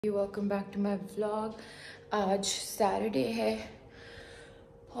Welcome back to my vlog. आज Saturday है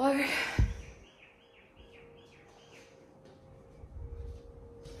और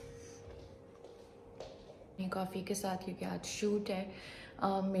कॉफ़ी के साथ, क्योंकि आज शूट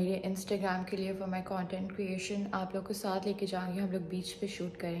है मेरे इंस्टाग्राम के लिए फॉर माई कंटेंट क्रिएशन। आप लोग को साथ लेके जाऊँगी, हम लोग बीच पे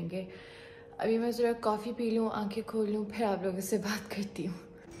शूट करेंगे। अभी मैं ज़रा कॉफ़ी पी लूँ, आंखें खोल लूँ, फिर आप लोगों से बात करती हूँ।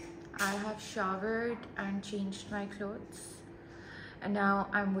 I have showered and changed my clothes and now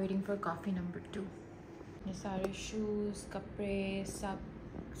I'm waiting for coffee number 2। ये सारे शूज़, कपड़े,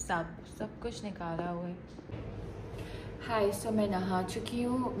 सब कुछ निकाला हुआ है। हाय, सो मैं नहा चुकी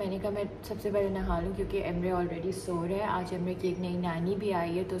हूँ। मैंने कहा मैं सबसे पहले नहा लूँ क्योंकि एमरे ऑलरेडी सो रहा है। आज एमरे की एक नई नानी भी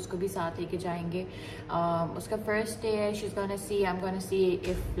आई है तो उसको भी साथ लेके जाएंगे। उसका फर्स्ट डे है। She's gonna see, I am gonna see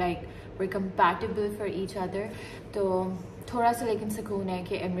if like we compatible for each other. तो थोड़ा सा लेकिन सुकून है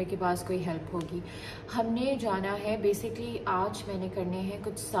कि एमरे के पास कोई हेल्प होगी। हमने जाना है बेसिकली, आज मैंने करने हैं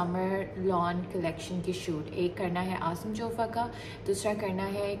कुछ समर लॉन कलेक्शन की शूट। एक करना है आसम जोफ़ा का, दूसरा करना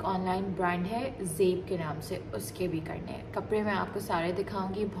है एक ऑनलाइन ब्रांड है ज़ेब के नाम से, उसके भी करने हैं। कपड़े मैं आपको सारे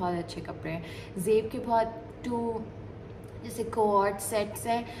दिखाऊंगी, बहुत अच्छे कपड़े हैं। ज़ेब के बहुत जैसे कोऑर्ड सेट्स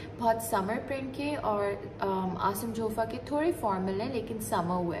हैं, बहुत समर प्रिंट के, और आसम जोफ़ा के थोड़े फॉर्मल हैं लेकिन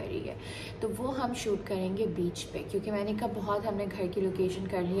समर वेयर ही है। तो वो हम शूट करेंगे बीच पे, क्योंकि मैंने कहा बहुत हमने घर की लोकेशन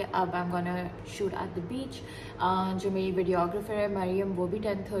कर ली है, अब I am gonna shoot at the beach. जो मेरी वीडियोग्राफर है मरियम, वो भी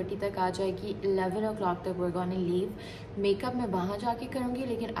 10:30 तक आ जाएगी। 11 o'clock तक we're gonna लीव। मेकअप मैं वहाँ जाके करूँगी,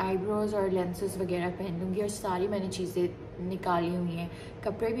 लेकिन आईब्रोज और लेंसेज वगैरह पहन लूँगी, और सारी मैंने चीज़ें निकाली हुई हैं।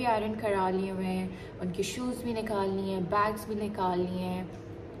 कपड़े भी आयरन करा लिए हुए हैं, उनके शूज़ भी निकाल लिए हैं, बैग्स भी निकाल लिए हैं,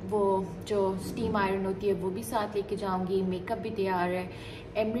 वो जो स्टीम आयरन होती है वो भी साथ लेके जाऊंगी। मेकअप भी तैयार है।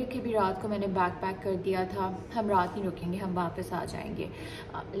 एमरे के भी रात को मैंने बैग पैक कर दिया था, हम रात नहीं रुकेंगे, हम वापस आ जाएंगे।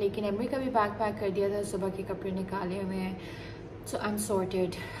 लेकिन एमरे का भी बैग पैक कर दिया था, सुबह के कपड़े निकाले हुए हैं। सो आई एम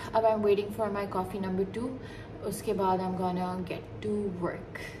सॉर्टेड। अब I am waiting for my coffee number 2। उसके बाद I am gonna get to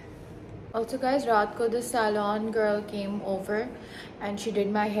work. Also guys, रात को the salon girl came over and she did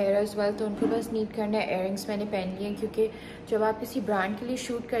my hair as well। तो उनको बस नीट करना है। earrings मैंने पहन लिए हैं, क्योंकि जब आप किसी ब्रांड के लिए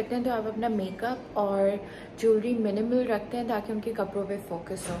शूट करते हैं तो आप अपना मेकअप और ज्वेलरी मिनिमल रखते हैं ताकि उनके कपड़ों पे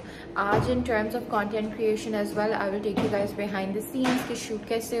फोकस हो। आज in terms of content creation as well I will take you guys behind the scenes कि शूट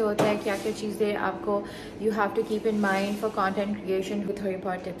कैसे होता है, क्या क्या चीज़ें आपको you have to keep in mind for content creation. थोड़ी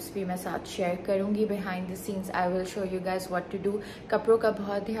बहुत टिप्स भी मैं साथ शेयर करूँगी behind the scenes. I will show you guys what to do. कपड़ों का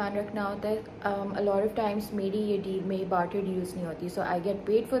बहुत ध्यान रखना होता है। a lot of times मेरी ये डील मेरी बार्टर डील्स नहीं होती, so I get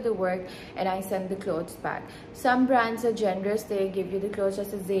paid for the work and I send the clothes back. Some brands are generous, they give you the clothes,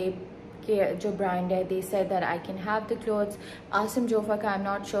 जैसे ज़ेब के जो ब्रांड है, they said that I can have the clothes. Assam Jofa का I'm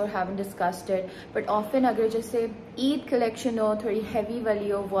not sure, haven't discussed it, but often अगर जैसे Eid collection हो, थोड़ी heavy वाली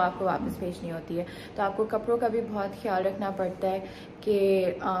हो, वो आपको वापस भेजनी होती है। तो आपको कपड़ों का भी बहुत ख्याल रखना पड़ता है कि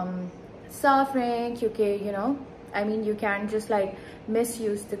साफ रहें, क्योंकि you know I mean you can't just like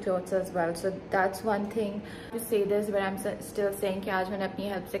misuse the clothes as well, so that's one thing to say this, but I'm still saying कि आज मैंने अपनी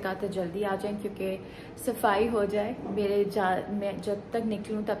हेल्प से कहा था जल्दी आ जाएं, क्योंकि सफाई हो जाए मैं जब तक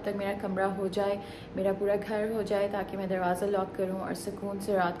निकलूँ तब तक मेरा कमरा हो जाए, मेरा पूरा घर हो जाए, ताकि मैं दरवाज़ा लॉक करूँ और सुकून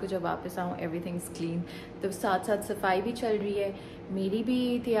से रात को जब वापस आऊँ एवरीथिंग्स क्लीन। तो साथ साथ सफाई भी चल रही है, मेरी भी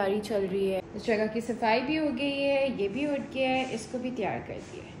तैयारी चल रही है। इस जगह की सफाई भी हो गई है, ये भी उठ गया है, इसको भी तैयार कर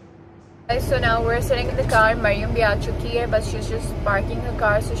दिया है। So now we're sitting in the car. Mariam भी आ चुकी है, but she's just parking her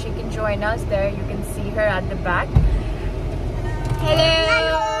car so she can join us there. You can see her at the back. Hello.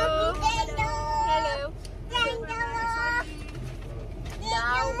 Hello.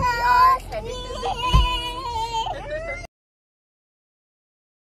 Now we are heading to the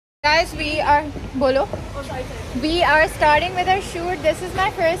guys. We are starting with our shoot. This is my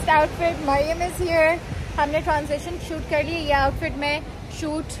first outfit. Mariam is here. हमने transition shoot कर ली। ये outfit में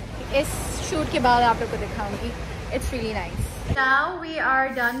shoot इस shoot के बाद आप लोग को दिखाऊंगी। It's really nice. Now we are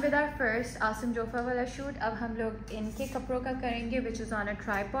done with our first Assam Jofa वाला शूट। अब हम लोग इनके कपड़ों का करेंगे, which is on a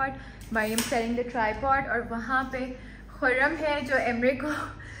tripod. Maryam setting the tripod, और वहाँ पे खुर्रम है जो एमरे को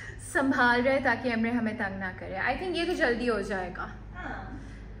संभाल रहे ताकि एमरे हमें तंग ना करे। आई थिंक ये तो जल्दी हो जाएगा।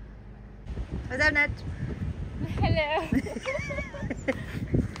 Hello.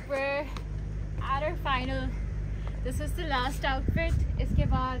 We're at our final. This is the last outfit. इसके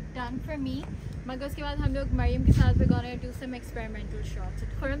बाद done for me. मगर उसके बाद हम लोग मरियम के साथ we're gonna do some experimental shots.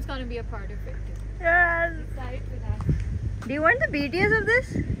 Khurram's gonna be a part of it too. Yes. Excited for that. Do you want the videos of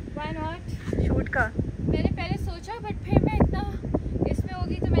this? Why not? Shoot का मैंने पहले सोचा, but फिर मैं इतना इसमें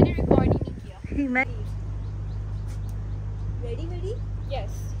होगी तो मैंने रिकॉर्ड ही नहीं किया। मैं ready?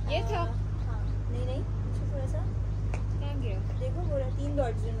 Yes. ये था। हाँ, नहीं पीछे थोड़ा सा क्या गया? देखो वो 3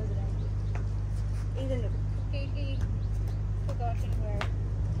 डॉट्स जो नजर आएंगे। इधर देखो। Completely forgotten where.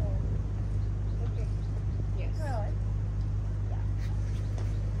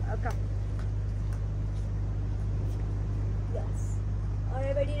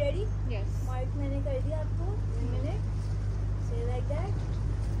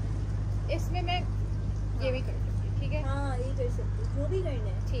 ये भी कर सकते हैं, ठीक है? हाँ ये कर सकते हो, जो भी करना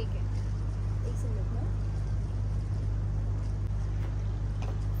है। ठीक है। एक सेकंड रखना।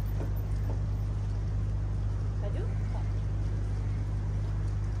 आजो।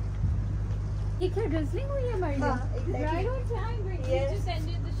 ये क्या ड्रिजलिंग हुई है मरियम? हाँ, exactly. Right on time, but we Yes. just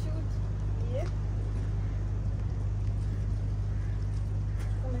ended the shoot. ये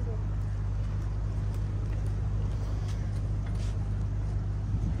समझ लो।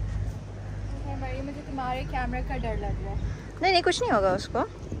 Okay, मरियम, मुझे तुम्हारे कैमरा का डर लग रहा है। नहीं नहीं कुछ नहीं होगा उसको,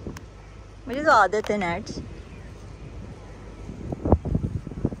 मुझे तो आदत है nets.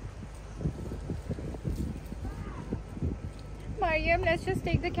 Maryam, let's just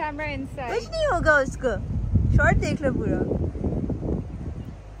take the camera inside. कुछ नहीं होगा उसको, शॉर्ट देख लो पूरा।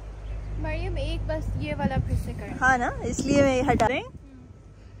 मरियम, एक बस ये वाला फिर से कर। हाँ ना, इसलिए मैं हटा रही हूँ।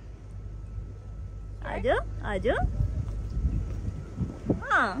 आजो आजो।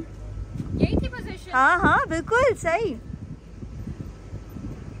 हाँ यही थी पोजीशन। हाँ हाँ बिल्कुल सही।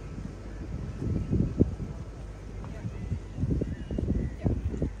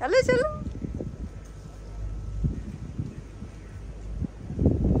 चलो चलो।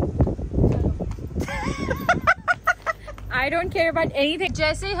 I don't care about anything.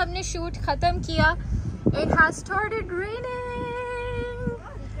 जैसे ही हमने शूट खत्म किया, it has started raining.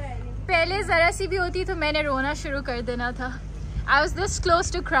 पहले जरा सी भी होती तो मैंने रोना शुरू कर देना था। I was this close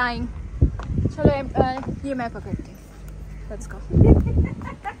to crying. चलो ये मैं पकड़ती हूँ। Let's go.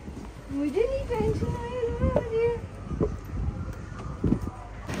 मुझे नहीं टेंशन है।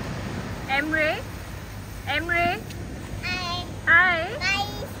 Emre, hi.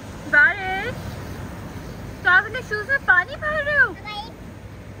 बारिश, तो आप अपने शूज में पानी भर रहे हो?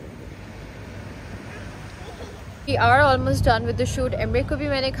 We are almost done with the shoot. Emre को भी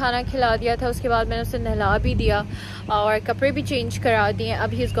मैंने खाना खिला दिया था, उसके बाद मैंने उसे नहला भी दिया और कपड़े भी चेंज करा दिए। अब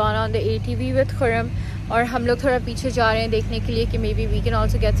he is gone on the ATV with Khurram और हम लोग थोड़ा पीछे जा रहे हैं देखने के लिए कि may be we can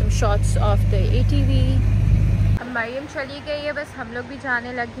also get some shots of the ATV। अब मरियम चली गई है, बस हम लोग भी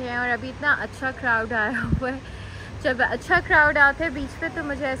जाने लगे हैं और अभी इतना अच्छा क्राउड आया हुआ है। जब अच्छा क्राउड आता है बीच पे तो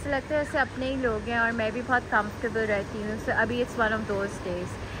मुझे ऐसे लगता है जैसे अपने ही लोग हैं और मैं भी बहुत कंफर्टेबल रहती हूँ। सो अभी it's one of those days,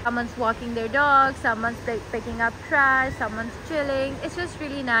 someone's walking their dog, someone's picking up trash, someone's chilling. It's just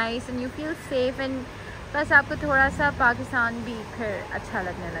really nice and you feel safe and बस आपको थोड़ा सा पाकिस्तान भी फिर अच्छा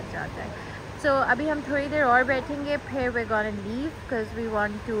लगने लग जाता है। So अभी हम थोड़ी देर और बैठेंगे, फिर we're gonna leave because we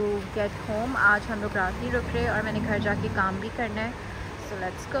want to get home. आज हम लोग रात नहीं रुक रहे और मैंने घर जाके काम भी करना है। So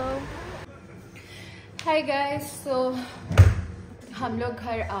let's go. Hi guys, सो हम लोग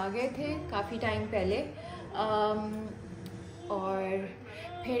घर आ गए थे काफ़ी टाइम पहले और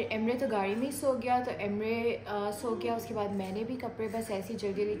फिर एमरे तो गाड़ी में ही सो गया, तो एमरे सो गया। उसके बाद मैंने भी कपड़े बस ऐसी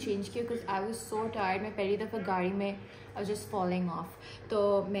जल्दी जल्दी चेंज किए because I was so tired. मैं पहली दफ़ा गाड़ी में आई जस्ट फॉलिंग ऑफ, तो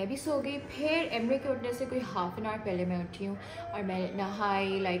मैं भी सो गई। फिर एमरे के उठने से कोई हाफ एन आवर पहले मैं उठी हूँ और मैं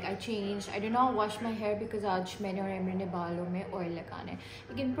नहाई, like I change, I did not wash my hair because आज मैंने और एमरे ने बालों में ऑयल लगाना है,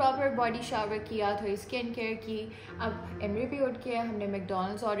 लेकिन प्रॉपर बॉडी शावर किया, थोड़ी स्किन केयर की। अब एमरे भी उठ के हमने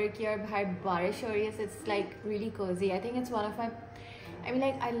मैकडोनल्ड्स ऑर्डर किया और बाहर बारिश हो रही है, so it's like really Cozi. I think it's one of my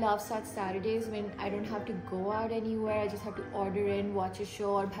I love such Saturdays when I don't have to go out anywhere. I just have to order in, watch a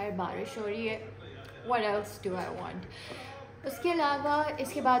show और बाहर बारिश हो रही है। What else do I want? उसके अलावा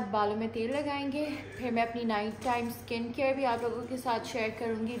इसके बाद बालों में तेल लगाएंगे, फिर मैं अपनी नाइट टाइम स्किन केयर भी आप लोगों के साथ शेयर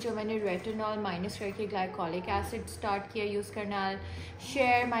करूँगी, जो मैंने रेटिनॉल माइनस करके ग्लाइकोलिक एसिड स्टार्ट किया यूज़ करना।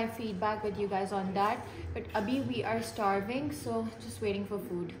 Share my feedback with you guys on that, but अभी we are starving, so just waiting for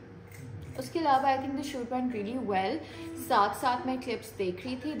food. उसके अलावा I think the shoot went really well. साथ साथ मैं क्लिप्स देख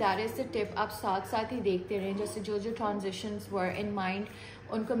रही थी, दैट इज़ द टिप, आप साथ साथ ही देखते रहें, जैसे जो जो ट्रांजिशंस वर इन माइंड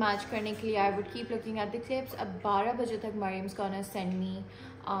उनको मैच करने के लिए I would keep looking at the clips. अब 12 बजे तक Mariam's gonna send me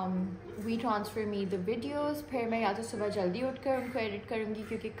we transfer me the videos, फिर मैं या तो सुबह जल्दी उठकर उनको एडिट करूँगी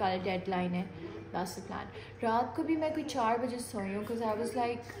क्योंकि कल डेडलाइन है, दैट्स द प्लान। रात को भी मैं कोई 4 बजे सोई हूँ because I was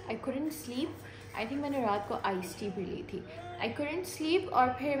like I couldn't sleep. I think मैंने रात को आइस टी भी ली थी, आई कुडंट स्लीप,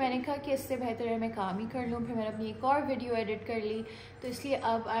 और फिर मैंने कहा कि इससे बेहतर है मैं काम ही कर लूँ। फिर मैंने अपनी एक और वीडियो एडिट कर ली, तो इसलिए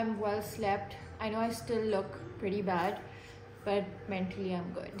अब I am well slept. I know I still look pretty bad but mentally I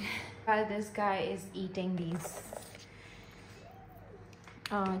am good. While this guy is eating these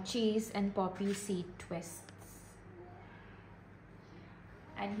cheese and poppy seed twists,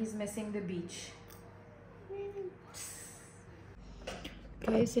 and he's missing the beach.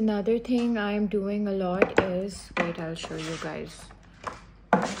 Guys, another thing I am doing a lot is, wait, I'll show you guys.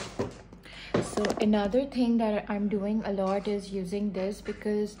 So another thing that I'm doing a lot is using this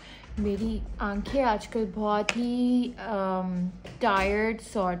because मेरी आंखें आजकल बहुत ही tired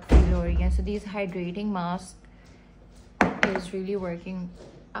sort feel हो रही हैं, so these hydrating mask is really working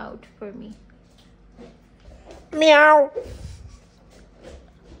out for me. म्याऊ।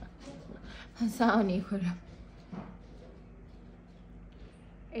 हंसाओ नहीं खुरा।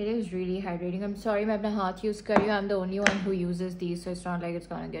 It is really hydrating. I'm sorry मैं अपना हाथ यूज़ कर रही हूँ. I'm the only one who uses these, so it's not like it's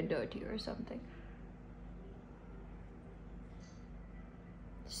gonna get dirty or something.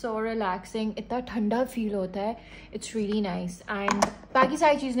 So relaxing. इतना ठंडा फील होता है. It's really nice. And बाकी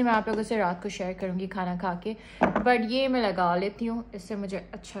सारी चीज़ें मैं आप लोगों से रात को शेयर करूँगी खाना खा के. But ये मैं लगा लेती हूँ. इससे मुझे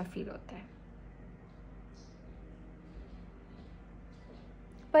अच्छा फील होता है.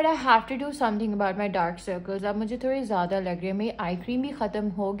 But I have to do something about my dark circles. अब मुझे थोड़ी ज़्यादा लग रही है. मेरी आई क्रीम भी ख़त्म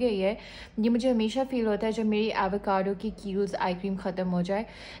हो गई है. ये मुझे हमेशा फील होता है जब मेरी एवोकाडो की कील्स आई क्रीम ख़त्म हो जाए.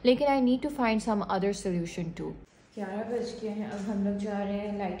 लेकिन I need to find some other solution to. 11 बज गए हैं. अब हम लोग जा रहे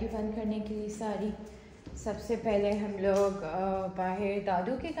हैं लाइटें बंद करने के लिए सारी. सबसे पहले हम लोग बाहर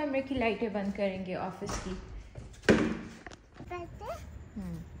दादू के कमरे की लाइटें बंद करेंगे, ऑफिस की.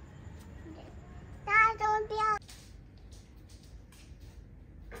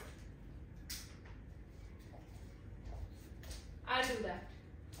 I'll do that.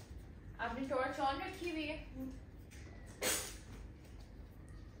 आपने टॉर्च ऑन रखी हुई है.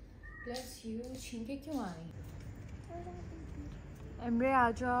 Bless you. छींके क्यों आ रही? इमरे आ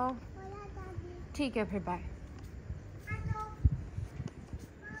जाओ. ठीक है फिर बाय.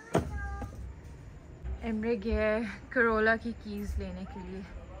 इमरे गया है करोला की कीज लेने के लिए.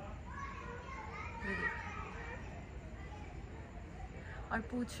 और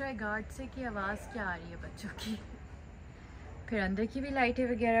पूछ रहा है गार्ड से कि आवाज़ क्या आ रही है बच्चों की. फिर अंदर की भी लाइटें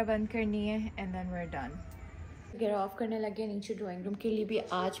वगैरह बंद करनी है. And then we are done. वगैरह ऑफ करने लगे नीचे ड्राइंग रूम के लिए भी.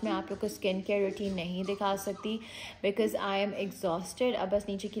 आज मैं आप लोग को स्किन केयर रूटीन नहीं दिखा सकती बिकॉज आई एम एग्जॉस्टेड. अब बस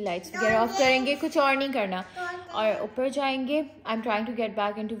नीचे की लाइट्स वगैरह ऑफ करेंगे, कुछ और नहीं करना, और ऊपर जाएंगे. I am trying to get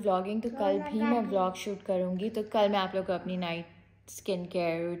back into vlogging. तो कल भी मैं व्लॉग शूट करूँगी. तो कल मैं आप लोग को अपनी नाइट स्किन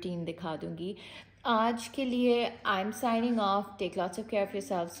केयर रूटीन दिखा दूँगी. आज के लिए I am signing off. Take lots of care of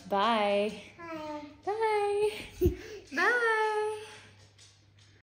yourselves. Bye bye bye.